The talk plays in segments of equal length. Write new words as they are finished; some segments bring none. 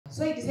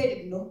So I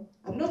decided, no,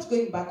 I'm not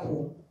going back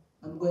home.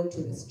 I'm going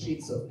to the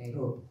streets of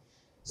Nairobi.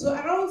 So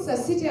around saa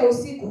 6 ya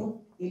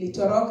usiku,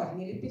 nilitoroka,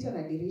 nilipita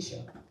na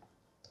dirisha.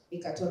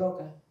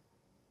 Nikatoroka,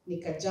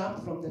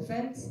 jump from the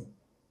fence,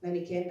 na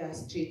nikaenda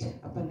street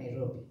hapa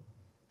Nairobi.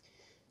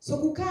 So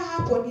kukaa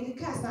hapo,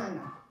 nilikaa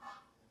sana.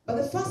 But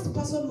the first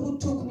person who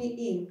took me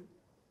in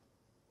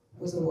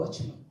was a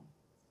watchman.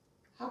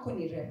 Hako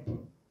ni rep.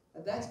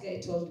 But that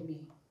guy told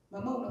me,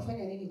 mama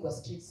unafanya nini kwa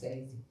street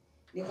saizi?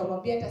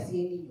 Nikamwambia hata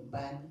siendi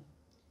nyumbani.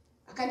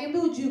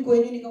 Akaniambia ujui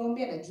kwenyu,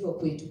 nikamwambia najua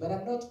kwetu, but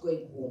I'm not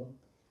going home.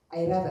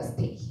 I rather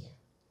stay here.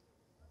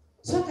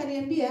 So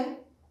akaniambia,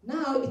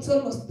 now it's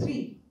almost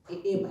 3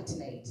 a.m. at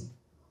night.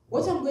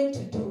 What I'm going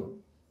to do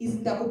is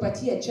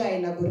nitakupatia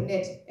chai na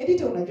gourmet.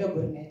 Editor unajua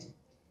gourmet?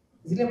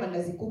 Zile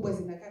mandazi kubwa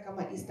zinakaa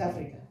kama East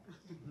Africa.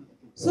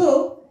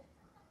 So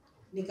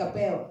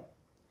nikapewa.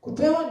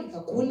 Kupewa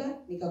nikakula,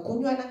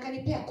 nikakunywa na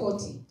akanipea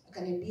koti.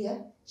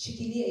 Akaniambia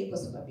shikilia hii kwa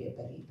sababu ya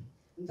baridi.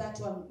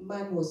 That one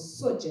man was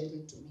so gentle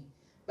to me.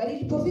 But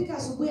ilipofika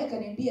asubuhi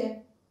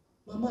akaniambia,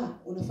 mama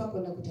unafaa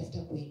kwenda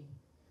kutafuta kwenu.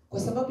 Kwa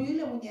sababu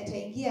yule mwenye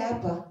ataingia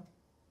hapa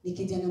ni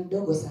kijana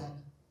mdogo sana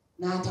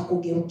na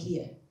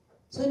atakugeukia.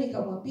 So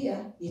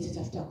nikamwambia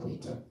nitatafuta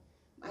kwetu.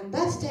 And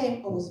that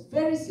time I was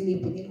very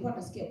sleepy. Nilikuwa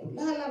nasikia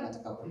kulala,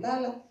 nataka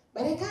kulala,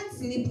 but I can't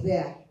sleep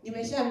there.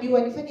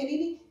 Nimeshaambiwa nifanye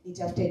nini?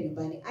 Nitafute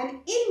nyumbani. And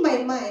in my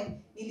mind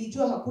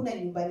nilijua hakuna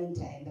nyumbani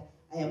nitaenda.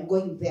 I am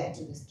going there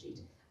to the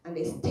street. And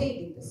I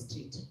stayed in the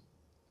street.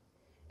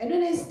 And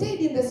when I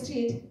stayed in the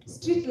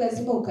street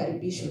lazima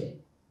ukaribishwe.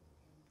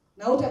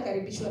 Na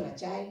utakaribishwa na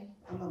chai,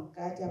 ama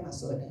mkate, ama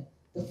soda.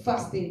 The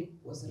first thing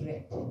was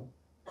rap.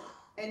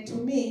 And to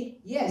me,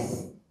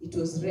 yes, it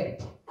was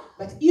rap.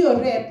 But hiyo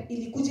rap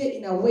ilikuja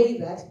in a way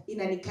that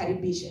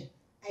inanikaribisha.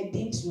 I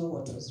didn't know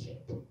what was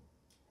rap.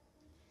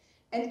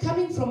 And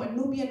coming from a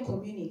Nubian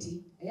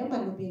community, I am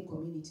a Nubian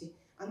community,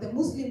 and the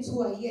Muslims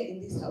who are here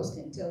in this house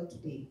can tell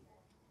today,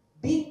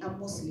 being a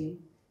Muslim,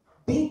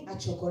 being a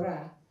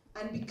chokora,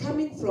 and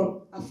becoming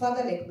from a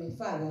father like my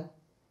father,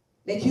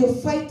 like you're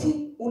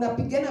fighting,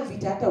 unapigana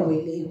vita hata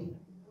uelewi.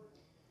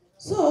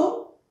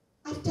 So,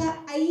 after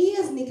a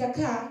years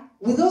nikakaa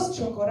with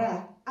those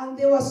chokora, and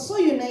they were so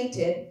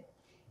united,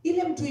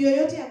 ile mtu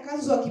yoyote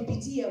akaanza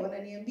akipitia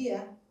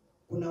wananiambia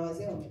kuna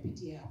wazee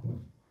wamepitia hapo.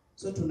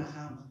 So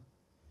tunahama.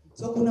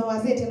 So kuna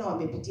wazee tena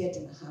wamepitia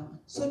tunahama.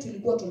 So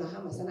tulikuwa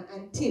tunahama sana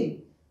until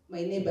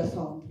my neighbor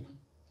found me.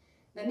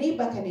 Na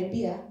neighbor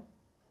akaniambia,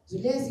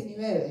 Zulezi ni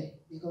wewe?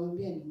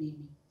 Nikamwambia ni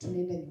mimi.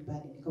 Tunaenda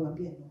nyumbani.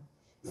 Nikamwambia no.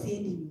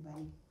 Siendi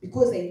nyumbani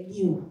because I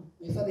knew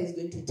my father is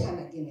going to turn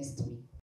against me.